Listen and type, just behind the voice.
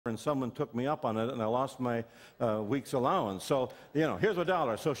and someone took me up on it, and I lost my week's allowance. So, here's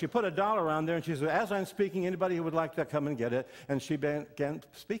 $1. So she put $1 on there, and she said, as I'm speaking, anybody who would like to come and get it? And she began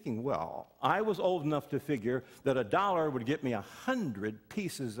speaking. Well, I was old enough to figure that $1 would get me 100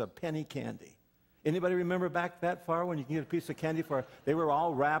 pieces of penny candy. Anybody remember back that far when you can get a piece of candy they were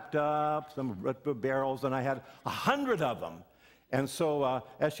all wrapped up, some barrels, and I had 100 of them. And so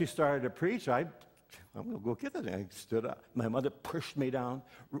as she started to preach, I'm going to go get it. And I stood up. My mother pushed me down.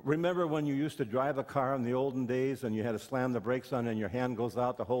 Remember when you used to drive a car in the olden days and you had to slam the brakes on and your hand goes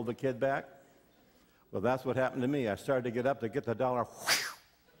out to hold the kid back? Well, that's what happened to me. I started to get up to get the $1.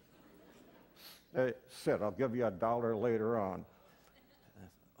 Hey, sit, I'll give you $1 later on.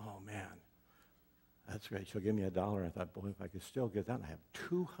 Oh, man. That's great. She'll give me $1. I thought, boy, if I could still get that, I have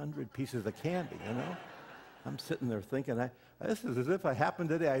 200 pieces of candy, I'm sitting there thinking, this is as if it happened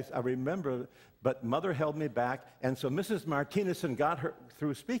today. I remember, but Mother held me back, and so Mrs. Martinezson got her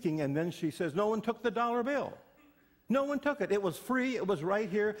through speaking, and then she says, no one took the $1 bill. No one took it. It was free. It was right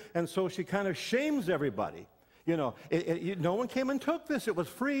here, and so she kind of shames everybody. No one came and took this. It was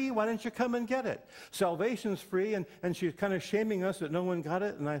free. Why didn't you come and get it? Salvation's free, and she's kind of shaming us that no one got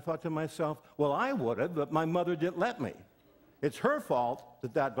it, and I thought to myself, well, I would have, but my mother didn't let me. It's her fault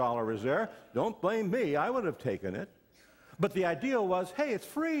that $1 is there. Don't blame me. I would have taken it. But the idea was, hey, it's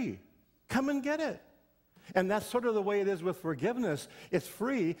free. Come and get it. And that's sort of the way it is with forgiveness. It's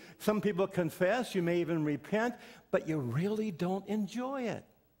free. Some people confess. You may even repent, but you really don't enjoy it.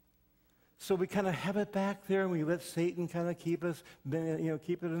 So we kind of have it back there, and we let Satan kind of keep us,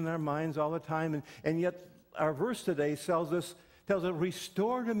 keep it in our minds all the time. And yet our verse today tells us,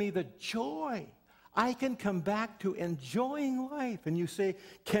 restore to me the joy. I can come back to enjoying life. And you say,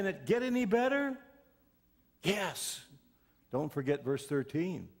 can it get any better? Yes. Don't forget verse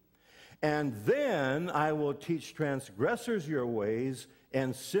 13. And then I will teach transgressors your ways,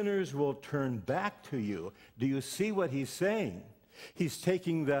 and sinners will turn back to you. Do you see what he's saying? He's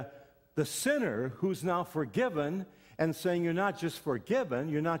taking the sinner who's now forgiven and saying you're not just forgiven,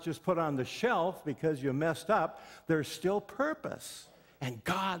 you're not just put on the shelf because you messed up. There's still purpose. And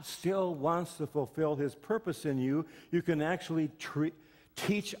God still wants to fulfill his purpose in you. You can actually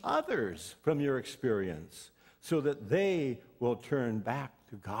teach others from your experience so that they will turn back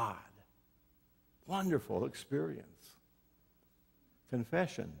to God. Wonderful experience.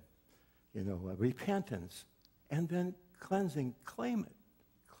 Confession, repentance, and then cleansing. Claim it.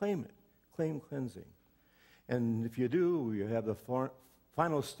 Claim it. Claim cleansing. And if you do, you have the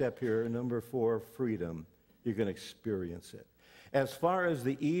final step here, number 4, freedom. You can experience it. As far as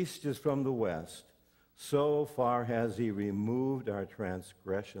the east is from the west, so far has he removed our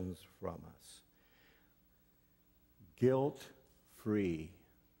transgressions from us. Guilt-free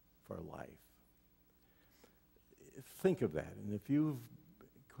for life. Think of that. And if you've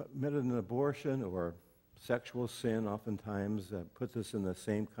committed an abortion or sexual sin, oftentimes puts us in the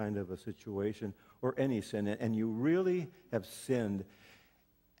same kind of a situation, or any sin, and you really have sinned,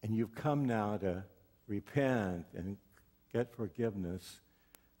 and you've come now to repent and get forgiveness,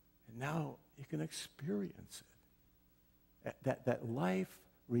 and now you can experience it. That life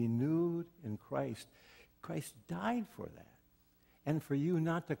renewed in Christ. Christ died for that. And for you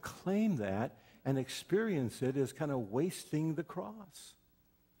not to claim that and experience it is kind of wasting the cross.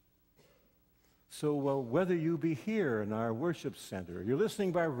 So whether you be here in our worship center, you're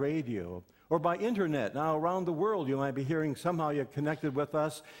listening by radio, or by internet, now around the world you might be hearing, somehow you're connected with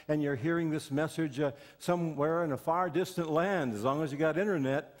us, and you're hearing this message somewhere in a far distant land, as long as you got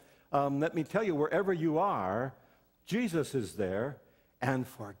internet. Let me tell you, wherever you are, Jesus is there, and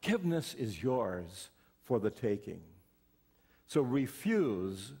forgiveness is yours for the taking. So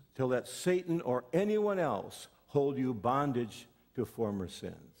refuse to let Satan or anyone else hold you bondage to former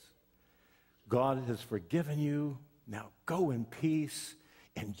sins. God has forgiven you. Now go in peace.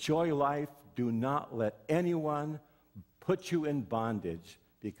 Enjoy life. Do not let anyone put you in bondage,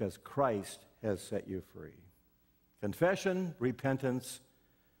 because Christ has set you free. Confession, repentance,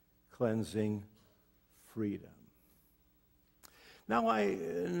 cleansing, freedom. Now I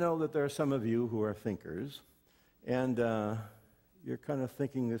know that there are some of you who are thinkers, and you're kind of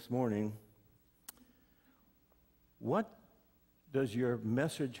thinking this morning, what does your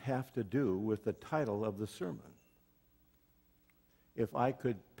message have to do with the title of the sermon? If I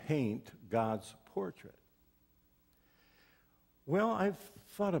could paint God's portrait. Well, I've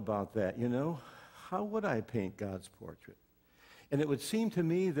thought about that, How would I paint God's portrait? And it would seem to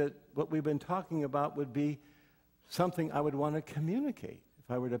me that what we've been talking about would be something I would want to communicate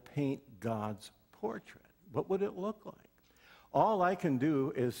if I were to paint God's portrait. What would it look like? All I can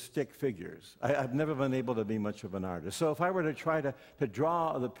do is stick figures. I've never been able to be much of an artist. So if I were to try to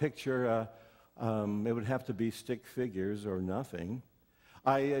draw the picture, it would have to be stick figures or nothing.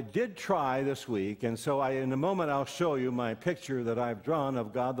 I did try this week, and so in a moment I'll show you my picture that I've drawn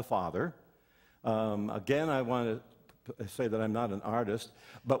of God the Father. Again, I want to say that I'm not an artist,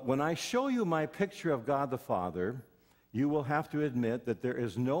 but when I show you my picture of God the Father, you will have to admit that there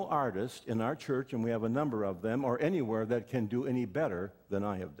is no artist in our church, and we have a number of them, or anywhere that can do any better than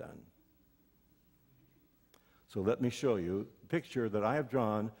I have done. So let me show you a picture that I have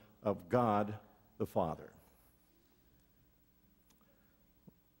drawn of God the Father.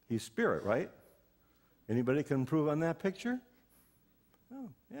 He's spirit, right? Anybody can improve on that picture? Oh,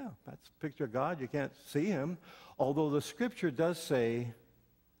 yeah, that's a picture of God. You can't see him. Although the scripture does say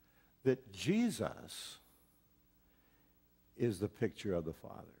that Jesus is the picture of the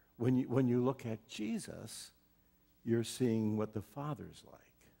Father. When you look at Jesus, you're seeing what the Father's like.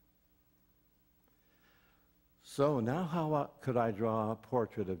 So now how could I draw a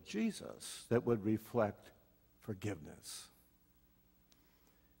portrait of Jesus that would reflect forgiveness?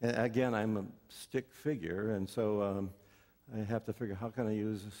 And again, I'm a stick figure, and so I have to figure, how can I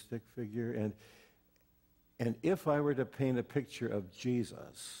use a stick figure? And if I were to paint a picture of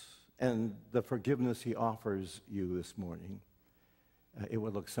Jesus and the forgiveness he offers you this morning, it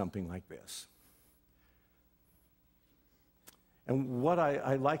would look something like this. And what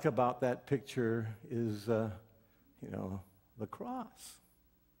I like about that picture is, the cross.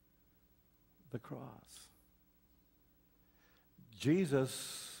 The cross.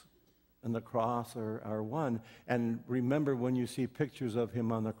 Jesus and the cross are one. And remember, when you see pictures of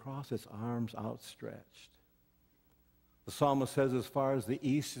him on the cross, it's arms outstretched. The psalmist says, as far as the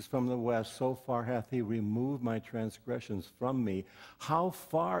east is from the west, so far hath he removed my transgressions from me. How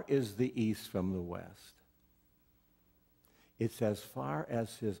far is the east from the west? It's as far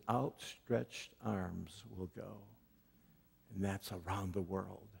as his outstretched arms will go. And that's around the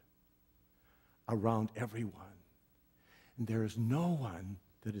world, around everyone. And there is no one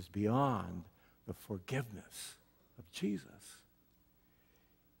that is beyond the forgiveness of Jesus.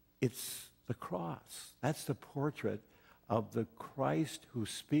 It's the cross. That's the portrait of the Christ who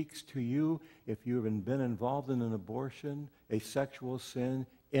speaks to you if you've been involved in an abortion, a sexual sin,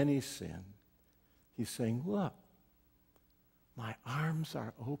 any sin. He's saying, look, my arms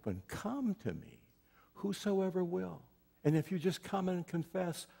are open. Come to me, whosoever will. And if you just come and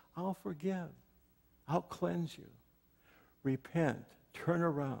confess, I'll forgive. I'll cleanse you. Repent, turn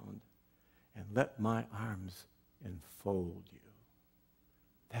around, and let my arms enfold you.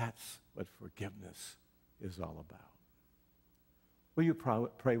 That's what forgiveness is all about. Will you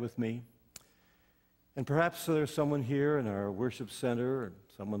pray with me? And perhaps there's someone here in our worship center, or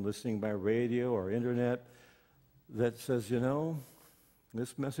someone listening by radio or internet, that says,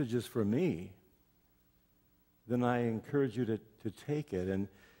 this message is for me. Then I encourage you to take it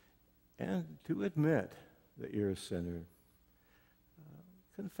and to admit that you're a sinner.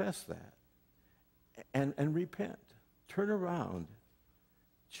 Confess that. And repent. Turn around.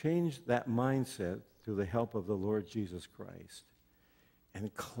 Change that mindset through the help of the Lord Jesus Christ.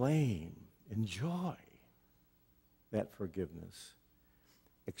 And claim, enjoy that forgiveness.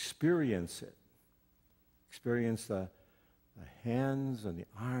 Experience it. Experience the hands and the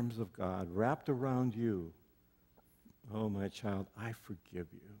arms of God wrapped around you. Oh, my child, I forgive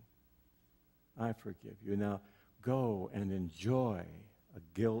you. I forgive you. Now, go and enjoy a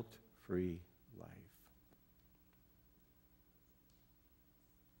guilt-free life.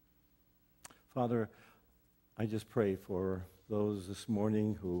 Father, I just pray for those this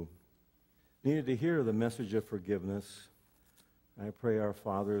morning who needed to hear the message of forgiveness. I pray, our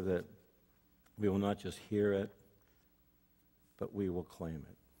Father, that we will not just hear it, but we will claim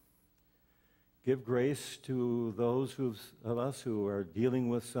it. Give grace to those of us who are dealing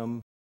with some